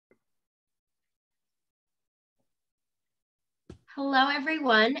Hello,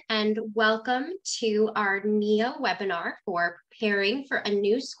 everyone, and welcome to our NEO webinar for preparing for a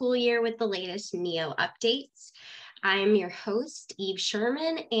new school year with the latest NEO updates. I am your host, Eve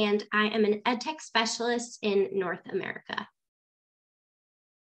Sherman, and I am an EdTech specialist in North America.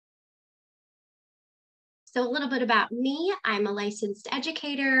 So a little bit about me, I'm a licensed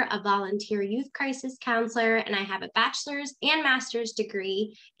educator, a volunteer youth crisis counselor, and I have a bachelor's and master's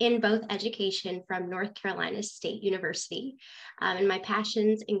degree in both education from North Carolina State University. And my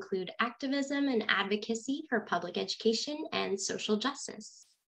passions include activism and advocacy for public education and social justice.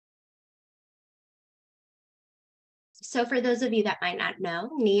 So for those of you that might not know,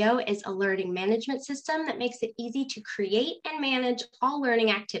 NEO is a learning management system that makes it easy to create and manage all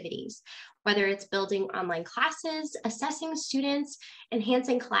learning activities, whether it's building online classes, assessing students,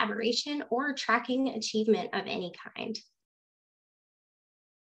 enhancing collaboration, or tracking achievement of any kind.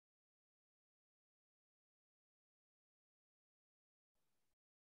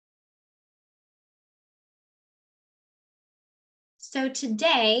 So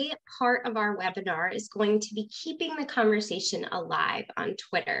today, part of our webinar is going to be keeping the conversation alive on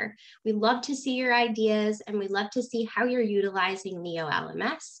Twitter. We love to see your ideas and we love to see how you're utilizing NEO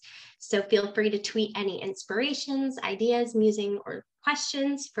LMS. So feel free to tweet any inspirations, ideas, musing, or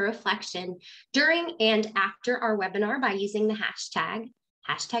questions for reflection during and after our webinar by using the hashtag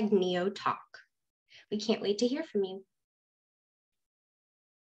 #NeoTalk. We can't wait to hear from you.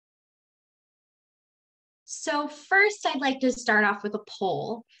 So first, I'd like to start off with a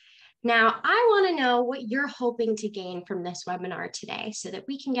poll. Now, I want to know what you're hoping to gain from this webinar today so that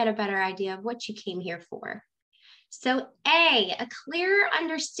we can get a better idea of what you came here for. So a clearer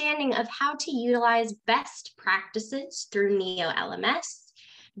understanding of how to utilize best practices through NEO LMS.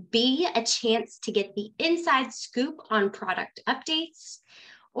 B, a chance to get the inside scoop on product updates.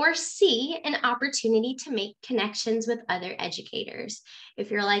 Or C, an opportunity to make connections with other educators.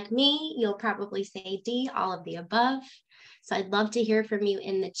 If you're like me, you'll probably say D, all of the above. So I'd love to hear from you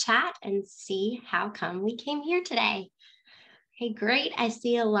in the chat and see how come we came here today. Okay, great. I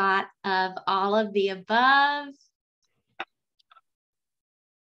see a lot of all of the above.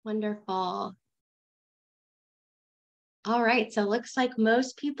 Wonderful. All right, so it looks like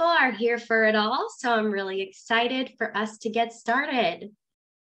most people are here for it all. So I'm really excited for us to get started.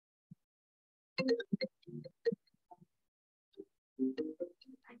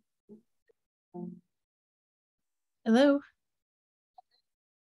 Hello.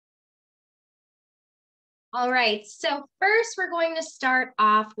 All right, so first we're going to start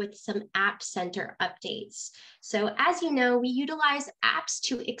off with some App Center updates. So as you know, we utilize apps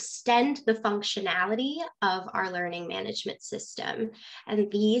to extend the functionality of our learning management system.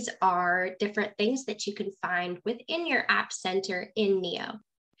 And these are different things that you can find within your App Center in NEO.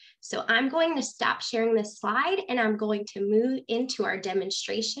 So I'm going to stop sharing this slide and I'm going to move into our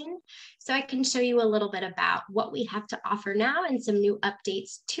demonstration so I can show you a little bit about what we have to offer now and some new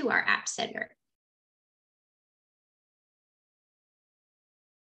updates to our App Center.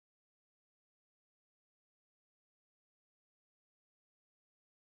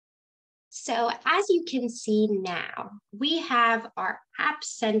 So as you can see now, we have our App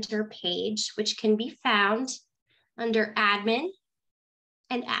Center page, which can be found under Admin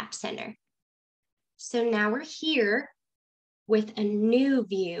and App Center. So now we're here with a new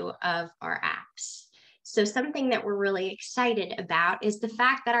view of our apps. So something that we're really excited about is the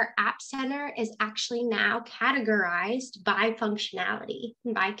fact that our App Center is actually now categorized by functionality,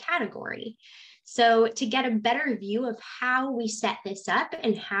 by category. So to get a better view of how we set this up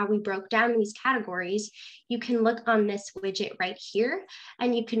and how we broke down these categories, you can look on this widget right here,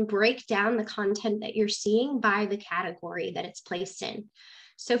 and you can break down the content that you're seeing by the category that it's placed in.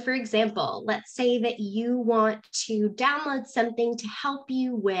 So for example, let's say that you want to download something to help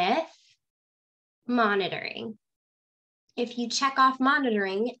you with monitoring. If you check off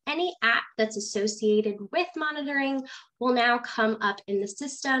monitoring, any app that's associated with monitoring will now come up in the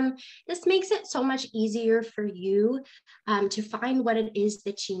system. This makes it so much easier for you to find what it is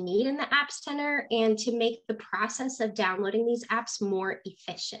that you need in the App Center and to make the process of downloading these apps more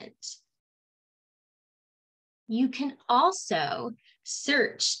efficient. You can also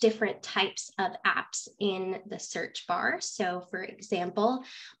search different types of apps in the search bar. So for example,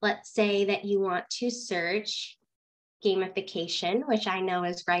 let's say that you want to search gamification, which I know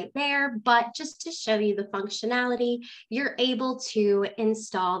is right there, but just to show you the functionality, you're able to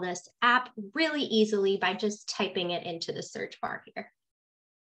install this app really easily by just typing it into the search bar here.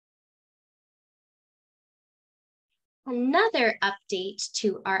 Another update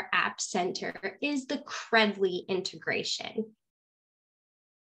to our App Center is the Credly integration.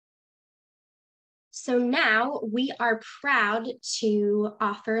 So now we are proud to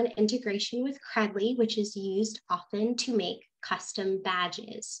offer an integration with Credly, which is used often to make custom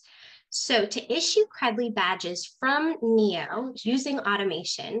badges. So to issue Credly badges from NEO using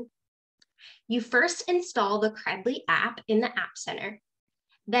automation, you first install the Credly app in the App Center.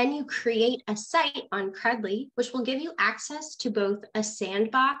 Then you create a site on Credly, which will give you access to both a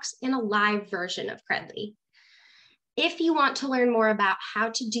sandbox and a live version of Credly. If you want to learn more about how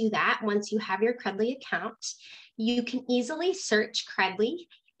to do that once you have your Credly account, you can easily search Credly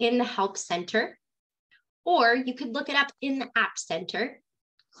in the Help Center, or you could look it up in the App Center,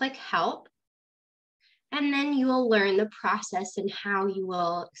 click Help, and then you will learn the process and how you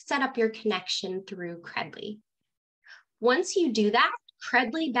will set up your connection through Credly. Once you do that,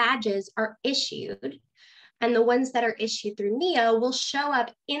 Credly badges are issued, and the ones that are issued through NEO will show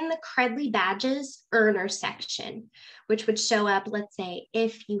up in the Credly badges earner section, which would show up, let's say,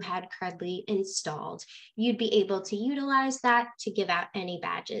 if you had Credly installed, you'd be able to utilize that to give out any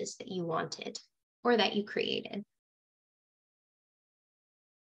badges that you wanted or that you created.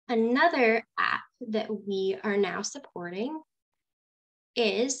 Another app that we are now supporting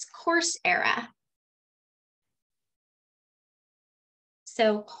is Coursera.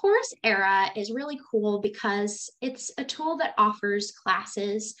 So Coursera is really cool because it's a tool that offers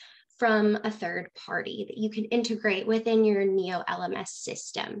classes from a third party that you can integrate within your NEO LMS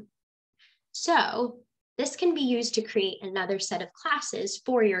system. So this can be used to create another set of classes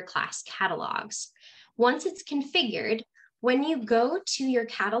for your class catalogs. Once it's configured, when you go to your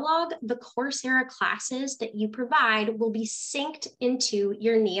catalog, the Coursera classes that you provide will be synced into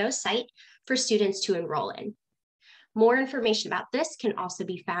your NEO site for students to enroll in. More information about this can also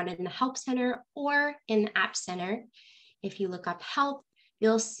be found in the Help Center or in the App Center. If you look up Help,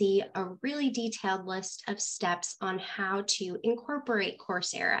 you'll see a really detailed list of steps on how to incorporate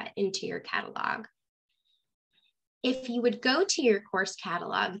Coursera into your catalog. If you would go to your course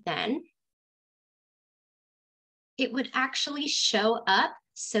catalog then, it would actually show up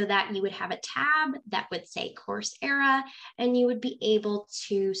so that you would have a tab that would say Coursera, and you would be able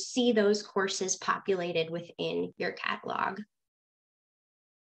to see those courses populated within your catalog.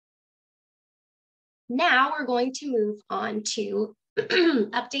 Now we're going to move on to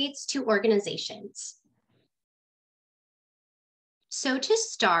updates to organizations. So to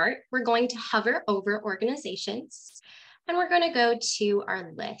start, we're going to hover over organizations, and we're going to go to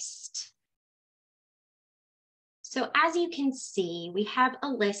our list. So as you can see, we have a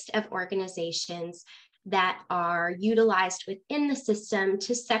list of organizations that are utilized within the system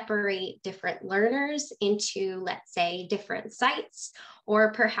to separate different learners into, let's say, different sites,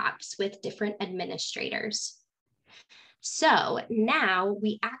 or perhaps with different administrators. So now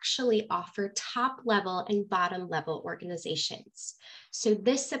we actually offer top level and bottom level organizations. So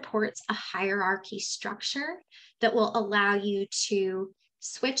this supports a hierarchy structure that will allow you to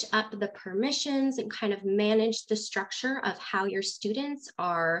switch up the permissions and kind of manage the structure of how your students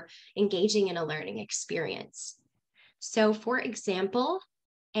are engaging in a learning experience. So for example,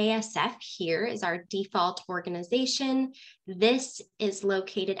 ASF here is our default organization. This is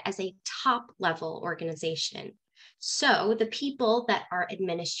located as a top level organization. So the people that are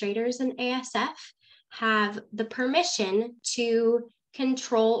administrators in ASF have the permission to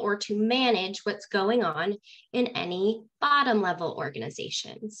control or to manage what's going on in any bottom level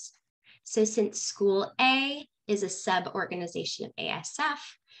organizations. So since School A is a sub-organization of ASF,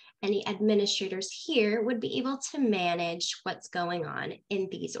 any administrators here would be able to manage what's going on in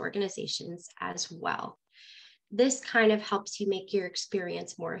these organizations as well. This kind of helps you make your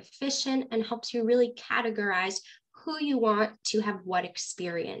experience more efficient and helps you really categorize who you want to have what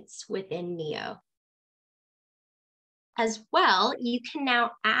experience within NEO. As well, you can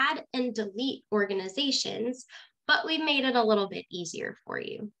now add and delete organizations, but we made it a little bit easier for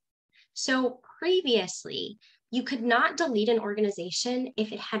you. So previously, you could not delete an organization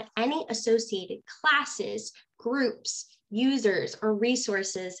if it had any associated classes, groups, users, or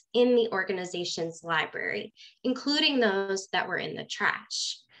resources in the organization's library, including those that were in the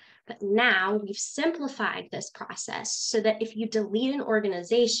trash. But now we've simplified this process so that if you delete an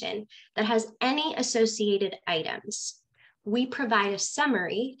organization that has any associated items, we provide a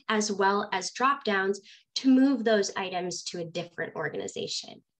summary as well as dropdowns to move those items to a different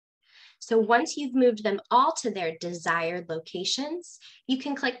organization. So once you've moved them all to their desired locations, you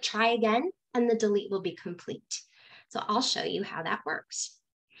can click try again and the delete will be complete. So I'll show you how that works.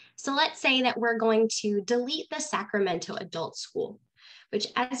 So let's say that we're going to delete the Sacramento Adult School, which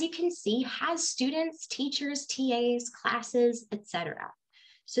as you can see has students, teachers, TAs, classes, etc.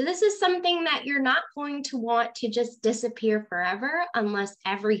 So this is something that you're not going to want to just disappear forever unless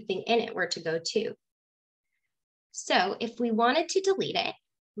everything in it were to go too. So if we wanted to delete it,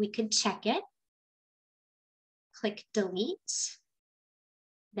 we could check it, click delete,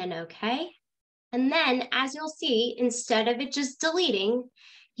 then okay. And then as you'll see, instead of it just deleting,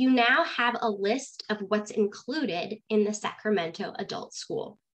 you now have a list of what's included in the Sacramento Adult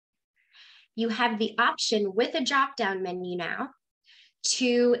School. You have the option with a drop-down menu now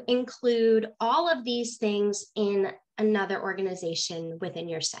to include all of these things in another organization within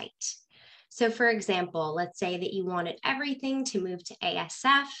your site. So for example, let's say that you wanted everything to move to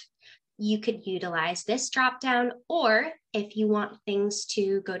ASF, you could utilize this dropdown, or if you want things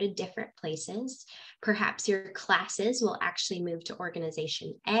to go to different places, perhaps your classes will actually move to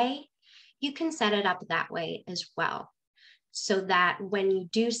organization A, you can set it up that way as well, so that when you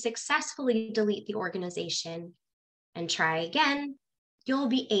do successfully delete the organization and try again, you'll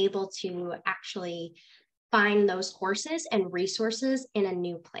be able to actually find those courses and resources in a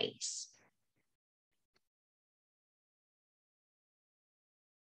new place.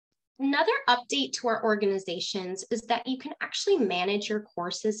 Another update to our organizations is that you can actually manage your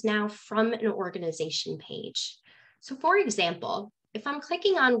courses now from an organization page. So for example, if I'm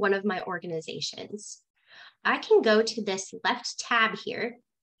clicking on one of my organizations, I can go to this left tab here,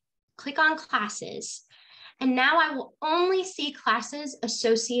 click on classes, and now I will only see classes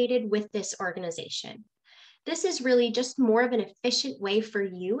associated with this organization. This is really just more of an efficient way for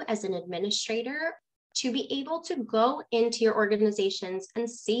you as an administrator to be able to go into your organizations and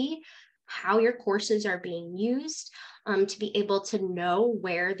see how your courses are being used, to be able to know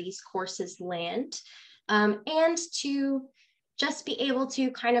where these courses land, and to just be able to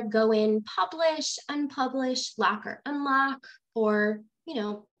kind of go in, publish, unpublish, lock or unlock, or,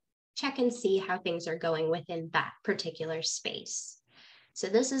 check and see how things are going within that particular space. So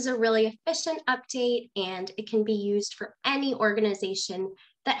this is a really efficient update, and it can be used for any organization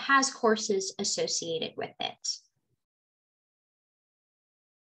that has courses associated with it.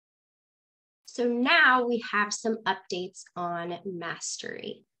 So now we have some updates on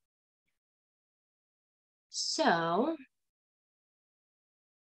mastery. So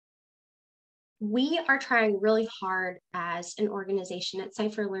we are trying really hard as an organization at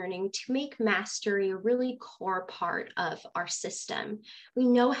Cipher Learning to make mastery a really core part of our system. We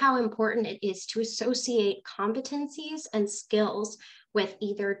know how important it is to associate competencies and skills with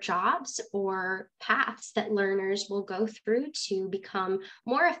either jobs or paths that learners will go through to become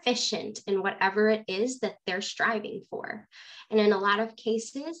more efficient in whatever it is that they're striving for. And in a lot of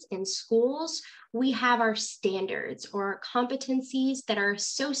cases in schools, we have our standards or competencies that are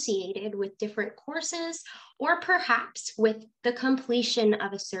associated with different courses, or perhaps with the completion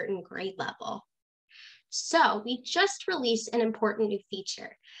of a certain grade level. So we just released an important new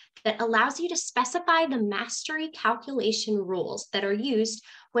feature that allows you to specify the mastery calculation rules that are used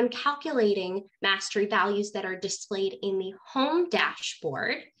when calculating mastery values that are displayed in the home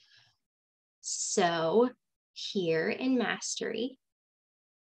dashboard. So here in mastery,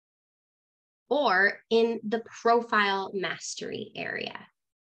 or in the profile mastery area.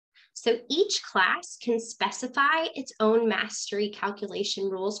 So each class can specify its own mastery calculation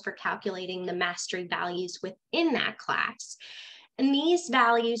rules for calculating the mastery values within that class. And these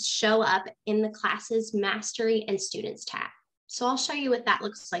values show up in the class's mastery and students tab. So I'll show you what that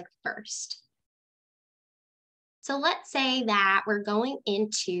looks like first. So let's say that we're going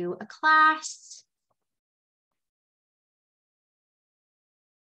into a class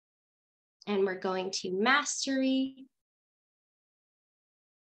and we're going to mastery.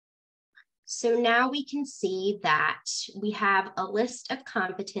 So now we can see that we have a list of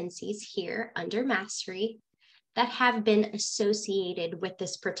competencies here under mastery that have been associated with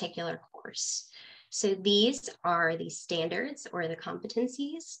this particular course. So these are the standards or the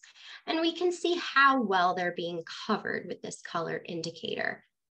competencies, and we can see how well they're being covered with this color indicator.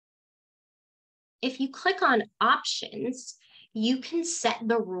 If you click on options, you can set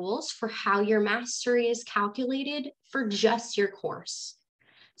the rules for how your mastery is calculated for just your course.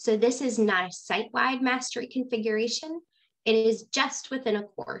 So this is not a site-wide mastery configuration. It is just within a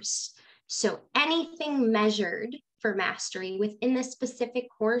course. So anything measured for mastery within the specific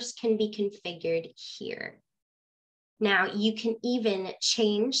course can be configured here. Now you can even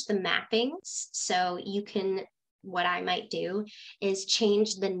change the mappings. So you can, what I might do is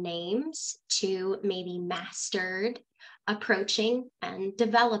change the names to maybe mastered, approaching, and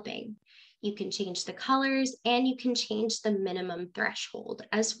developing. You can change the colors, and you can change the minimum threshold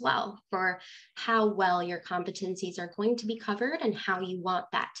as well for how well your competencies are going to be covered and how you want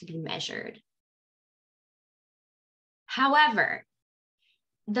that to be measured. However,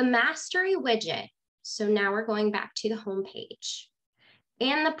 The mastery widget, so now we're going back to the home page,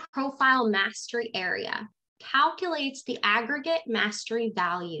 and the profile mastery area calculates the aggregate mastery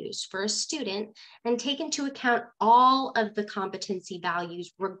values for a student and take into account all of the competency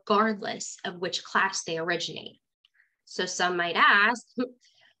values regardless of which class they originate. So some might ask,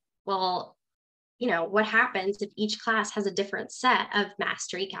 well, what happens if each class has a different set of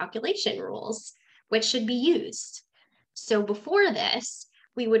mastery calculation rules? Which should be used? So before this,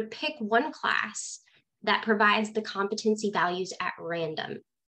 we would pick one class that provides the competency values at random.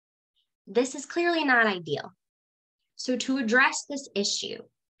 This is clearly not ideal. So to address this issue,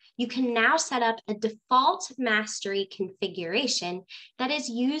 you can now set up a default mastery configuration that is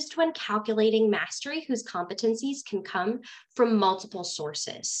used when calculating mastery whose competencies can come from multiple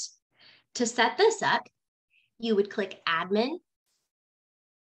sources. To set this up, you would click Admin,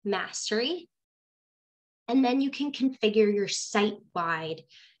 Mastery, and then you can configure your site-wide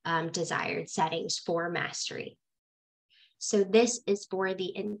desired settings for mastery. So this is for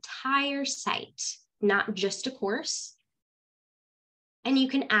the entire site, not just a course. And you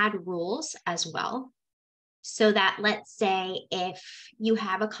can add rules as well. So that, let's say, if you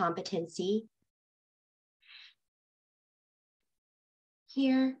have a competency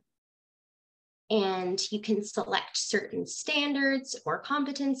here, and you can select certain standards or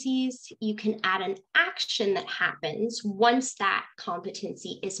competencies, you can add an action that happens once that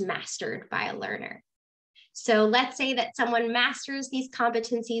competency is mastered by a learner. So let's say that someone masters these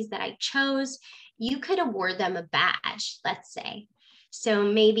competencies that I chose, you could award them a badge, let's say. So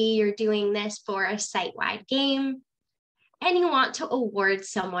maybe you're doing this for a site-wide game, and you want to award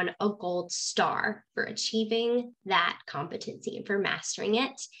someone a gold star for achieving that competency and for mastering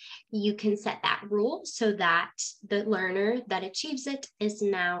it. You can set that rule so that the learner that achieves it is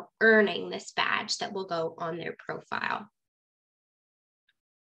now earning this badge that will go on their profile.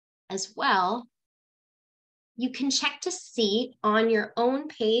 As well, you can check to see on your own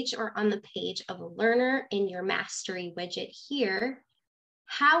page or on the page of a learner in your mastery widget here,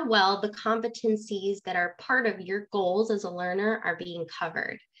 how well the competencies that are part of your goals as a learner are being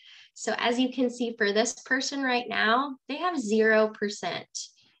covered. So as you can see for this person right now, they have 0%.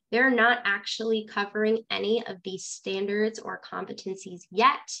 They're not actually covering any of these standards or competencies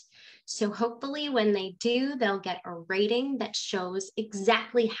yet. So hopefully when they do, they'll get a rating that shows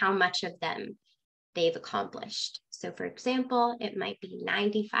exactly how much of them they've accomplished. So for example, it might be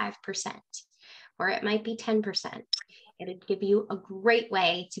 95%, or it might be 10%. It'll give you a great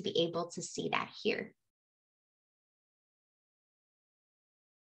way to be able to see that here.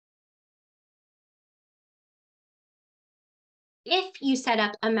 If you set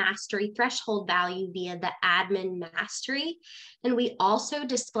up a mastery threshold value via the admin mastery, and we also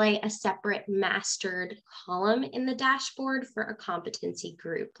display a separate mastered column in the dashboard for a competency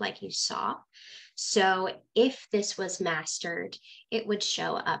group like you saw. So if this was mastered, it would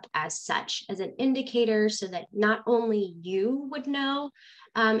show up as such as an indicator so that not only you would know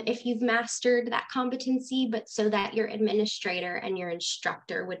if you've mastered that competency, but so that your administrator and your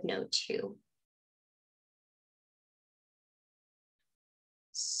instructor would know too.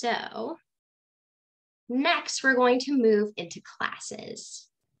 So next, we're going to move into classes.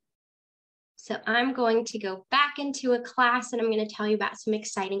 So I'm going to go back into a class and I'm going to tell you about some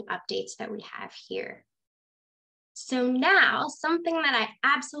exciting updates that we have here. So now, something that I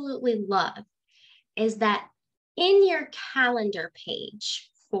absolutely love is that in your calendar page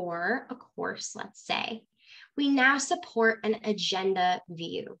for a course, let's say, we now support an agenda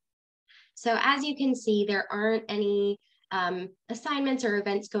view. So as you can see, there aren't any assignments or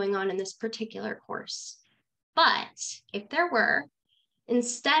events going on in this particular course. But if there were,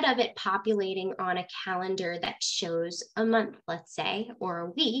 instead of it populating on a calendar that shows a month, let's say, or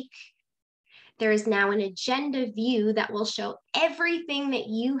a week, there is now an agenda view that will show everything that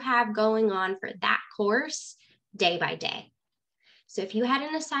you have going on for that course day by day. So if you had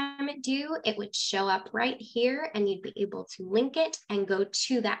an assignment due, it would show up right here and you'd be able to link it and go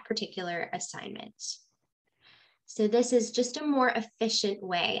to that particular assignment. So this is just a more efficient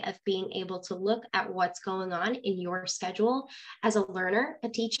way of being able to look at what's going on in your schedule as a learner, a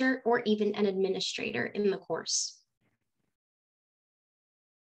teacher, or even an administrator in the course.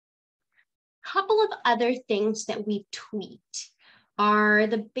 A couple of other things that we've tweaked are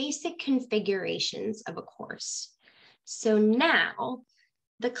the basic configurations of a course. So now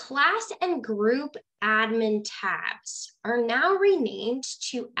the class and group admin tabs are now renamed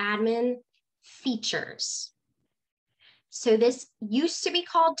to admin features. So this used to be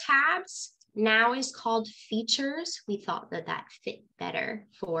called tabs, now is called features. We thought that that fit better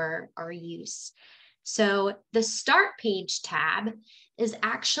for our use. So the Start Page tab is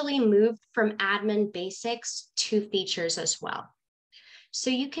actually moved from Admin Basics to Features as well. So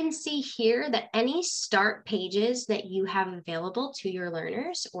you can see here that any start pages that you have available to your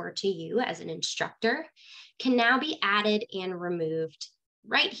learners or to you as an instructor can now be added and removed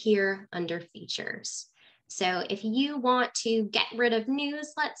right here under Features. So if you want to get rid of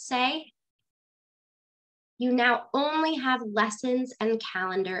news, let's say, you now only have lessons and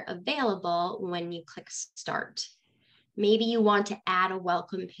calendar available when you click Start. Maybe you want to add a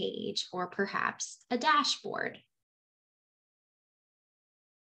welcome page or perhaps a dashboard.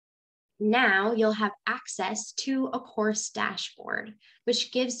 Now you'll have access to a course dashboard,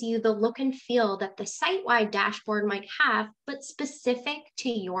 which gives you the look and feel that the site-wide dashboard might have, but specific to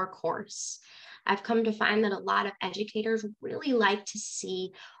your course. I've come to find that a lot of educators really like to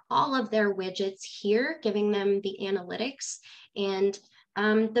see all of their widgets here, giving them the analytics and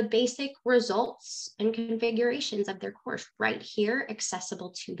the basic results and configurations of their course right here,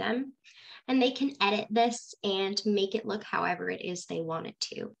 accessible to them. And they can edit this and make it look however it is they want it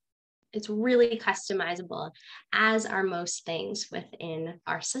to. It's really customizable, as are most things within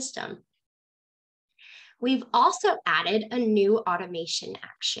our system. We've also added a new automation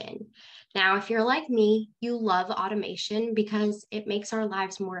action. Now, if you're like me, you love automation because it makes our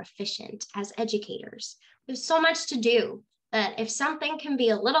lives more efficient as educators. There's so much to do that if something can be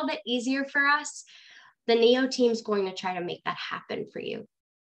a little bit easier for us, the NEO team's going to try to make that happen for you.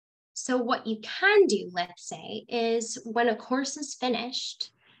 So what you can do, let's say, is when a course is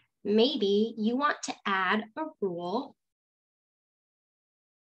finished, maybe you want to add a rule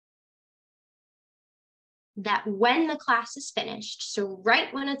that when the class is finished, so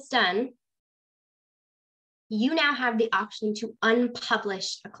right when it's done, you now have the option to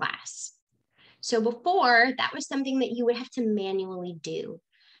unpublish a class. So before, that was something that you would have to manually do.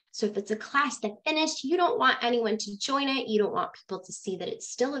 So if it's a class that finished, you don't want anyone to join it. You don't want people to see that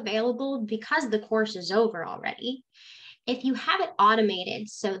it's still available because the course is over already. If you have it automated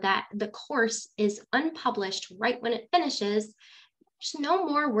so that the course is unpublished right when it finishes, there's no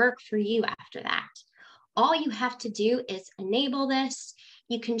more work for you after that. All you have to do is enable this.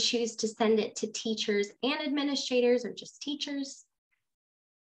 You can choose to send it to teachers and administrators or just teachers.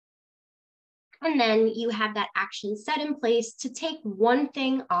 And then you have that action set in place to take one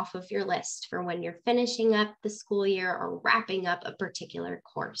thing off of your list for when you're finishing up the school year or wrapping up a particular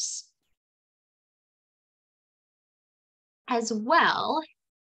course. As well,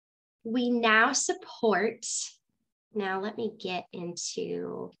 we now support, now let me get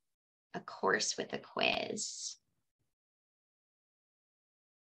into a course with a quiz.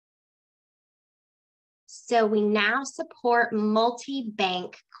 So we now support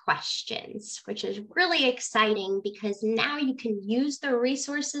multi-bank questions, which is really exciting because now you can use the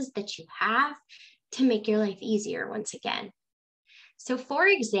resources that you have to make your life easier once again. So for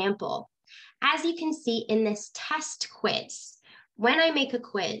example, as you can see in this test quiz, when I make a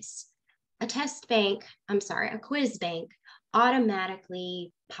quiz, a quiz bank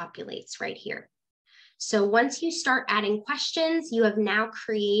automatically populates right here. So once you start adding questions, you have now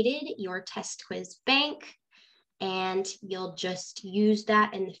created your test quiz bank, and you'll just use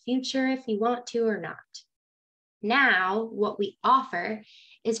that in the future if you want to or not. Now, what we offer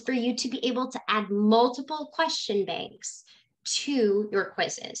is for you to be able to add multiple question banks to your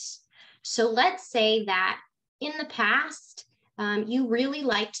quizzes. So let's say that in the past, you really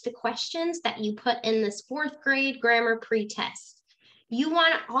liked the questions that you put in this 4th grade grammar pre-test. You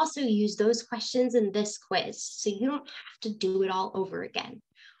want to also use those questions in this quiz, so you don't have to do it all over again,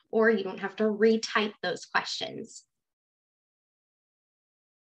 or you don't have to retype those questions.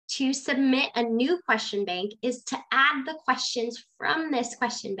 To submit a new question bank is to add the questions from this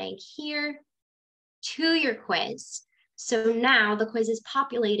question bank here to your quiz. So now the quiz is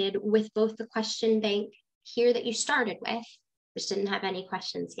populated with both the question bank here that you started with, which didn't have any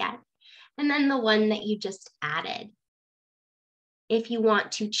questions yet, and then the one that you just added. If you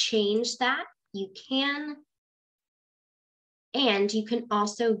want to change that, you can. And you can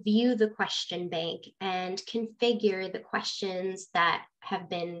also view the question bank and configure the questions that have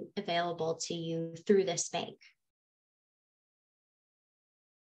been available to you through this bank.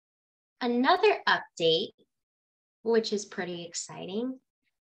 Another update, which is pretty exciting,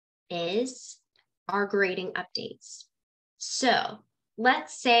 is our grading updates. So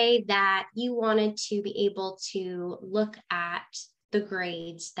let's say that you wanted to be able to look at the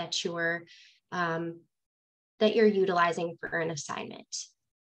grades that you're utilizing for an assignment.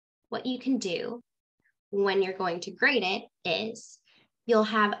 What you can do when you're going to grade it is you'll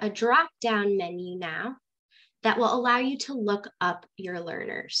have a drop-down menu now that will allow you to look up your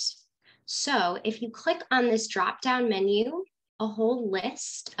learners. So if you click on this drop-down menu, a whole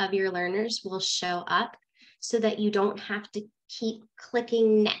list of your learners will show up so that you don't have to keep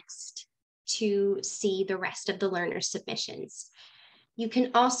clicking next to see the rest of the learner submissions. You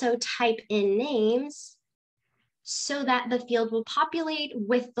can also type in names so that the field will populate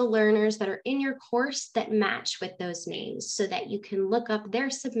with the learners that are in your course that match with those names so that you can look up their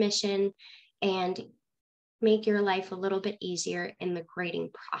submission and make your life a little bit easier in the grading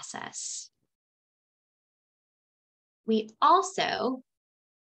process. We also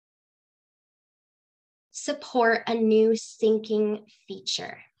support a new syncing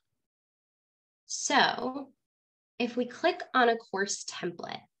feature. So if we click on a course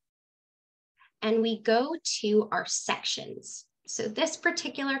template and we go to our sections, so this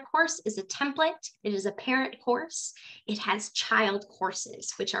particular course is a template. It is a parent course. It has child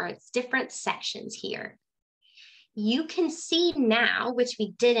courses, which are its different sections here. You can see now, which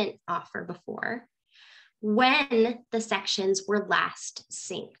we didn't offer before, when the sections were last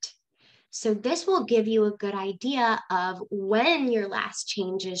synced. So this will give you a good idea of when your last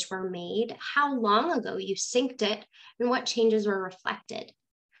changes were made, how long ago you synced it, and what changes were reflected.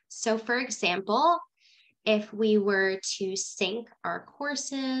 So for example, if we were to sync our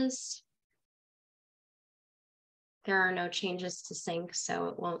courses, there are no changes to sync, so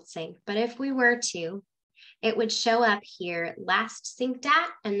it won't sync. But if we were to, it would show up here, last synced at,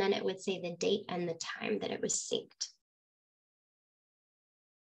 and then it would say the date and the time that it was synced.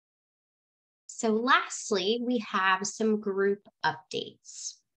 So lastly, we have some group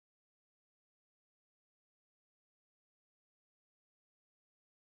updates.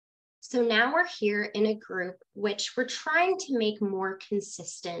 So now we're here in a group which we're trying to make more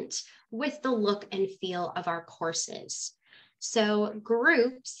consistent with the look and feel of our courses. So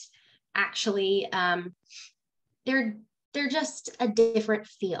groups actually, they're just a different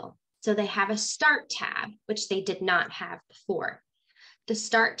feel. So they have a start tab, which they did not have before. The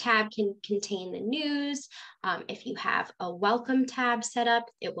start tab can contain the news. If you have a welcome tab set up,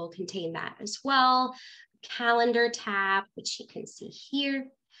 it will contain that as well. Calendar tab, which you can see here,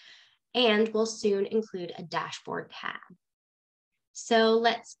 and will soon include a dashboard tab. So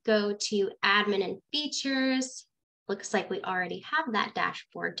let's go to admin and features. Looks like we already have that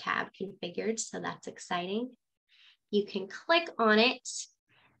dashboard tab configured, so that's exciting. You can click on it,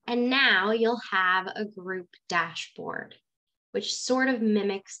 and now you'll have a group dashboard, which sort of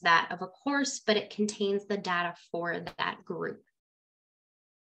mimics that of a course, but it contains the data for that group.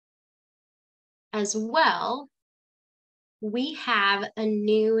 As well, we have a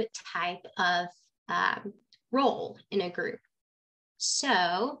new type of role in a group.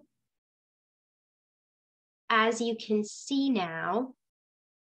 So, as you can see now,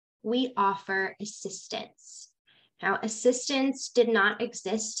 we offer assistants. Now, assistants did not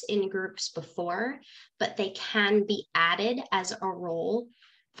exist in groups before, but they can be added as a role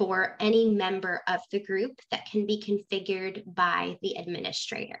for any member of the group that can be configured by the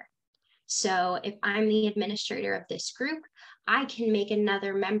administrator. So if I'm the administrator of this group, I can make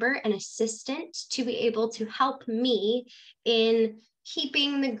another member an assistant to be able to help me in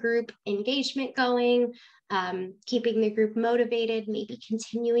keeping the group engagement going, keeping the group motivated, maybe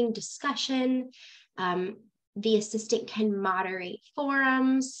continuing discussion. The assistant can moderate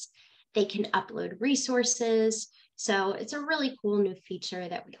forums, they can upload resources. So it's a really cool new feature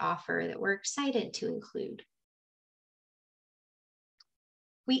that we offer that we're excited to include.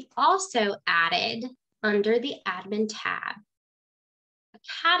 We also added under the admin tab a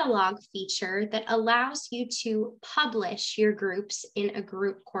catalog feature that allows you to publish your groups in a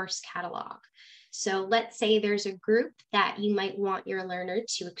group course catalog. So let's say there's a group that you might want your learner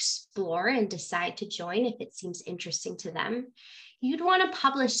to explore and decide to join if it seems interesting to them. You'd want to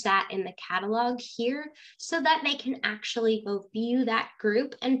publish that in the catalog here so that they can actually go view that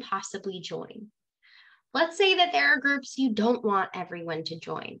group and possibly join. Let's say that there are groups you don't want everyone to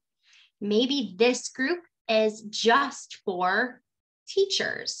join. Maybe this group is just for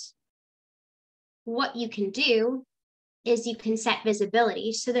teachers. What you can do is you can set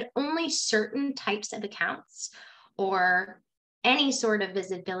visibility so that only certain types of accounts or any sort of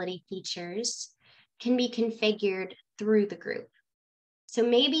visibility features can be configured through the group. So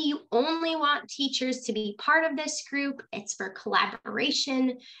maybe you only want teachers to be part of this group. It's for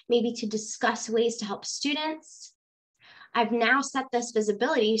collaboration, maybe to discuss ways to help students. I've now set this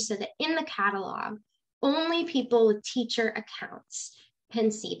visibility so that in the catalog, only people with teacher accounts can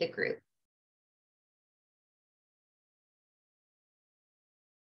see the group.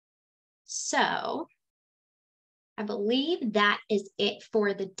 So I believe that is it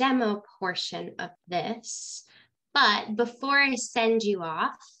for the demo portion of this. But before I send you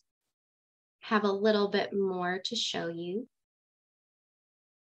off, have a little bit more to show you.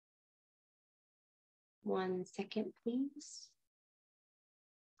 1 second, please.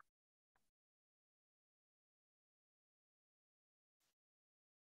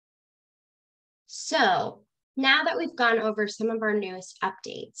 So now that we've gone over some of our newest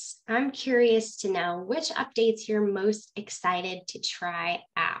updates, I'm curious to know which updates you're most excited to try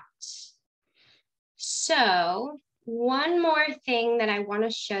out. So one more thing that I want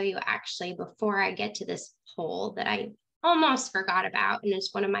to show you actually before I get to this poll that I almost forgot about, and is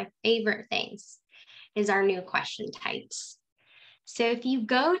one of my favorite things, is our new question types. So if you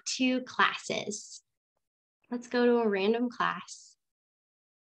go to classes, let's go to a random class.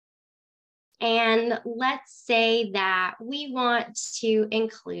 And let's say that we want to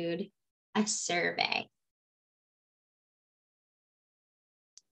include a survey.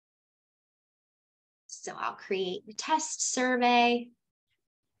 So I'll create the test survey.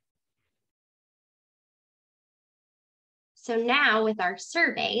 So now with our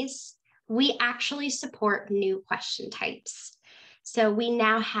surveys, we actually support new question types. So we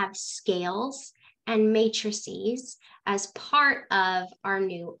now have scales and matrices as part of our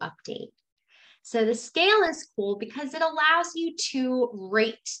new update. So the scale is cool because it allows you to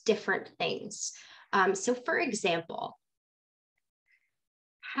rate different things. So for example,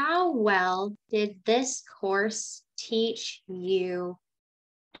 how well did this course teach you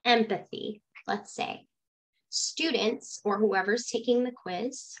empathy? Let's say students, or whoever's taking the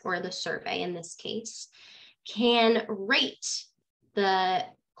quiz or the survey in this case, can rate the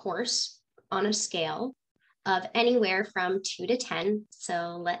course on a scale of anywhere from 2 to 10.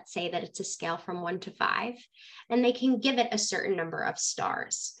 So let's say that it's a scale from 1 to 5, and they can give it a certain number of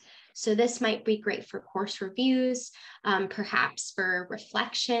stars. So this might be great for course reviews, perhaps for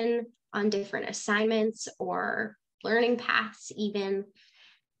reflection on different assignments or learning paths even,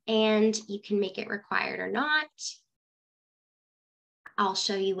 and you can make it required or not. I'll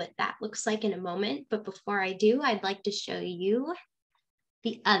show you what that looks like in a moment, but before I do, I'd like to show you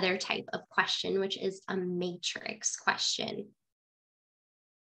the other type of question, which is a matrix question.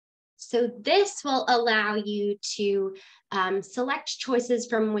 So this will allow you to select choices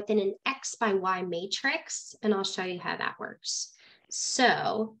from within an X by Y matrix, and I'll show you how that works.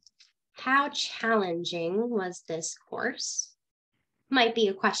 So how challenging was this course? Might be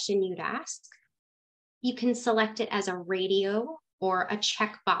a question you'd ask. You can select it as a radio or a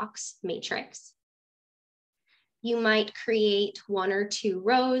checkbox matrix. You might create 1 or 2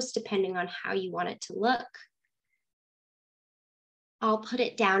 rows depending on how you want it to look. I'll put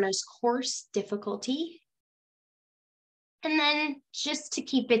it down as course difficulty. And then just to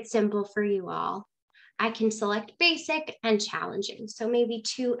keep it simple for you all, I can select basic and challenging. So maybe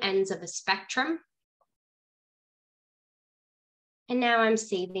 2 ends of a spectrum. And now I'm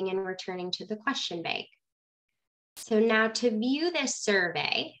saving and returning to the question bank. So now to view this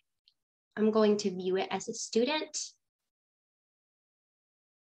survey, I'm going to view it as a student.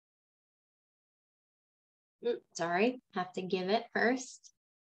 Sorry, have to give it first.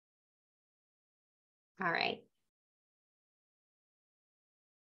 All right.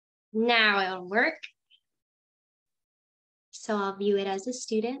 Now it'll work. So I'll view it as a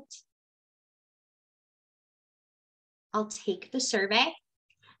student. I'll take the survey.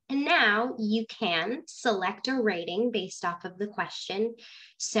 And now you can select a rating based off of the question.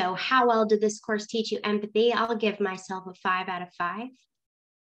 So how well did this course teach you empathy? I'll give myself a 5 out of 5.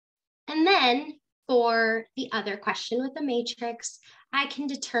 And then for the other question with the matrix, I can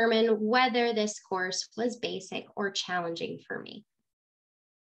determine whether this course was basic or challenging for me.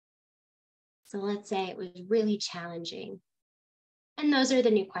 So let's say it was really challenging. And those are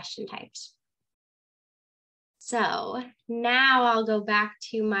the new question types. So now I'll go back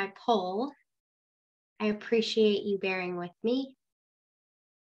to my poll. I appreciate you bearing with me.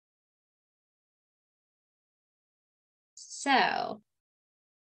 So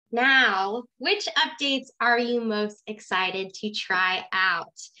now, which updates are you most excited to try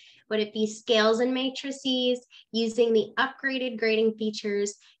out? Would it be scales and matrices, using the upgraded grading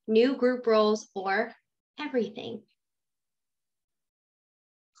features, new group roles, or everything?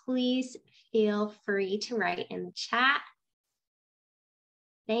 Please feel free to write in the chat.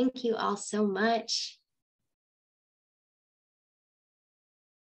 Thank you all so much.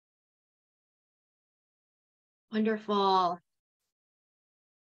 Wonderful.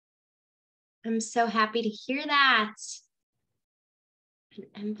 I'm so happy to hear that. An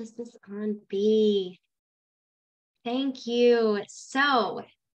emphasis on B. Thank you. So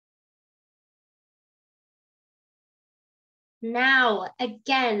Now,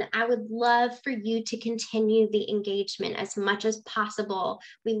 again, I would love for you to continue the engagement as much as possible.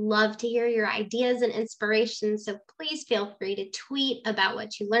 We love to hear your ideas and inspirations, so please feel free to tweet about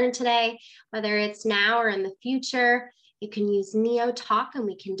what you learned today, whether it's now or in the future. You can use NEO Talk and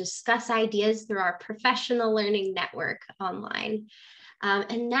we can discuss ideas through our professional learning network online.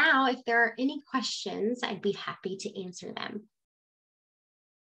 And now, if there are any questions, I'd be happy to answer them.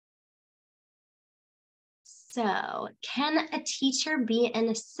 So, can a teacher be an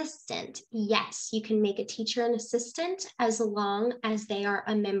assistant? Yes, you can make a teacher an assistant as long as they are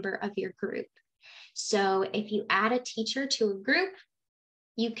a member of your group. So, if you add a teacher to a group,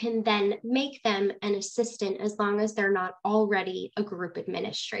 you can then make them an assistant as long as they're not already a group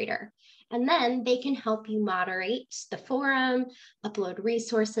administrator. And then they can help you moderate the forum, upload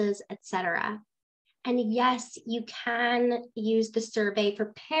resources, etc. And yes, you can use the survey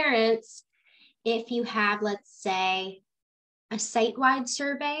for parents if you have, let's say, a site-wide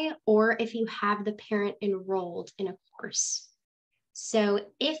survey, or if you have the parent enrolled in a course. So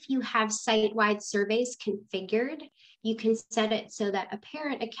if you have site-wide surveys configured, you can set it so that a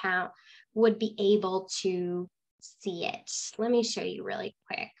parent account would be able to see it. Let me show you really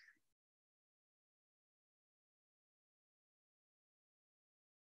quick.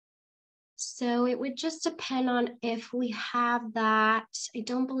 So it would just depend on if we have that. I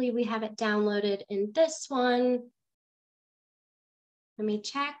don't believe we have it downloaded in this one. Let me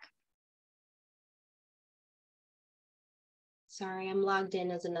check. Sorry, I'm logged in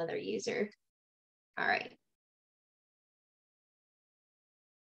as another user. All right.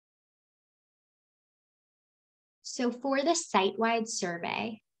 So for the site-wide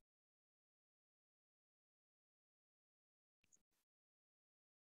survey,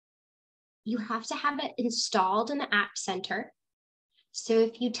 you have to have it installed in the App Center. So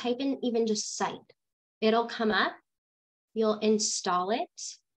if you type in even just site, it'll come up, you'll install it,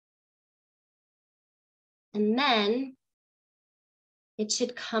 and then it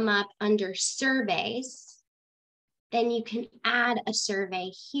should come up under surveys. Then you can add a survey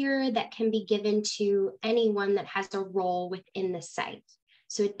here that can be given to anyone that has a role within the site.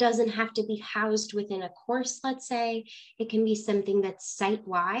 So it doesn't have to be housed within a course, let's say. It can be something that's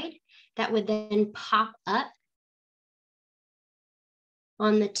site-wide that would then pop up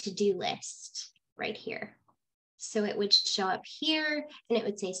on the to-do list right here. So it would show up here and it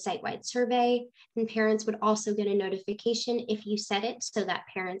would say site-wide survey, and parents would also get a notification if you set it so that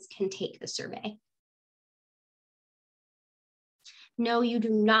parents can take the survey. No, you do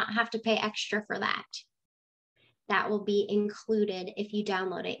not have to pay extra for that. That will be included if you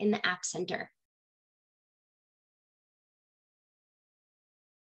download it in the App Center.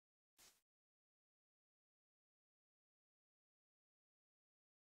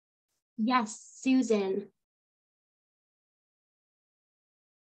 Yes, Susan.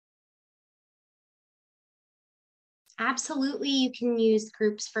 Absolutely, you can use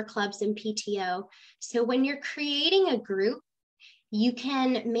groups for clubs and PTO. So when you're creating a group, you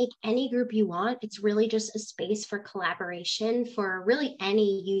can make any group you want. It's really just a space for collaboration for really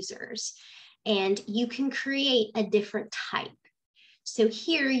any users. And you can create a different type. So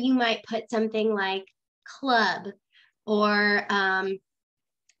here you might put something like club, or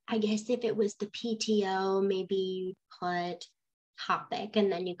I guess if it was the PTO, maybe you put topic, and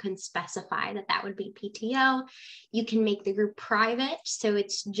then you can specify that that would be PTO. You can make the group private, so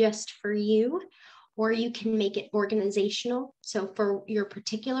it's just for you, or you can make it organizational, so for your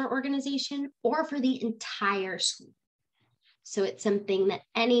particular organization or for the entire school. So it's something that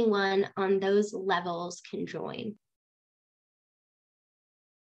anyone on those levels can join.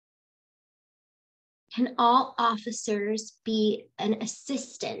 Can all officers be an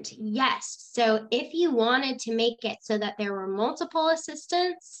assistant? Yes. So if you wanted to make it so that there were multiple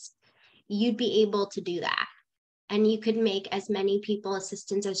assistants, you'd be able to do that. And you could make as many people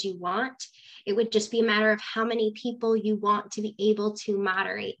assistants as you want. It would just be a matter of how many people you want to be able to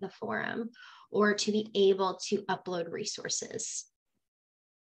moderate the forum or to be able to upload resources.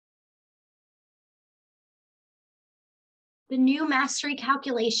 The new mastery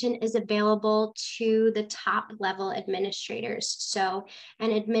calculation is available to the top level administrators. So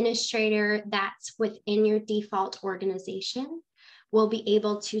an administrator that's within your default organization will be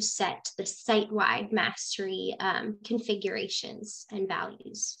able to set the site-wide mastery configurations and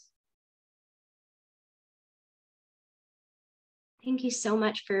values. Thank you so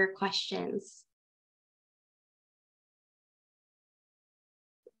much for your questions.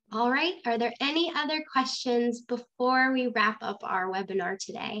 All right, are there any other questions before we wrap up our webinar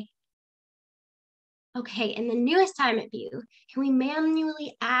today? Okay, in the new assignment view, can we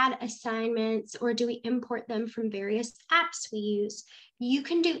manually add assignments or do we import them from various apps we use? You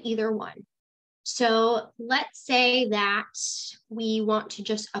can do either one. So let's say that we want to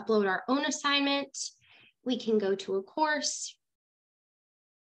just upload our own assignment. We can go to a course.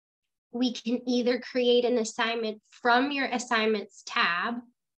 We can either create an assignment from your assignments tab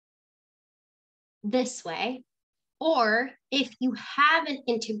this way, or if you have an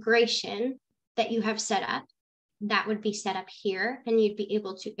integration that you have set up, that would be set up here, and you'd be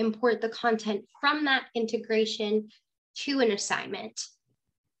able to import the content from that integration to an assignment.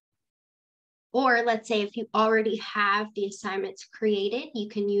 Or let's say if you already have the assignments created, you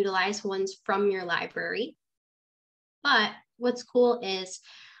can utilize ones from your library. But what's cool is,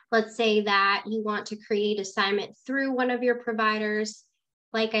 let's say that you want to create assignment through one of your providers.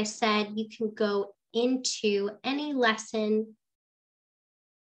 Like I said, you can go into any lesson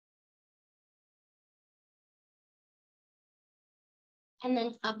and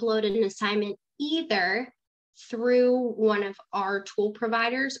then upload an assignment either through one of our tool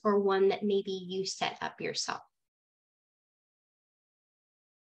providers or one that maybe you set up yourself.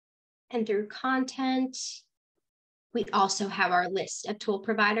 And through content, we also have our list of tool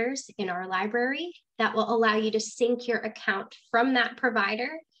providers in our library that will allow you to sync your account from that provider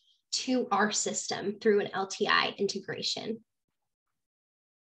to our system through an LTI integration.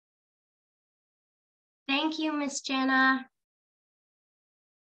 Thank you, Ms. Jana.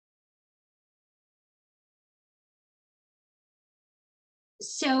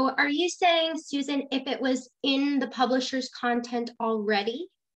 So are you saying, Susan, if it was in the publisher's content already,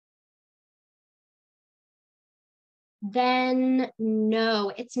 then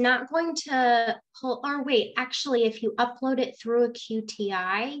no, it's not going to pull, or wait, actually, if you upload it through a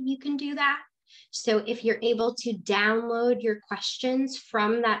QTI, you can do that. So if you're able to download your questions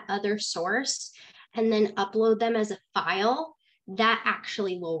from that other source and then upload them as a file, that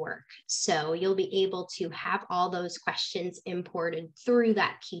actually will work. So you'll be able to have all those questions imported through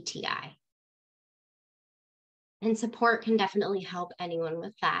that QTI. And support can definitely help anyone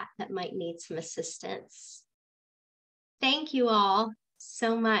with that might need some assistance. Thank you all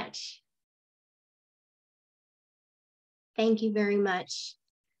so much. Thank you very much.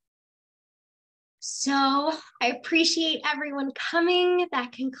 So I appreciate everyone coming.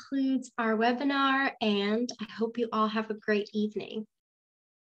 That concludes our webinar, and I hope you all have a great evening.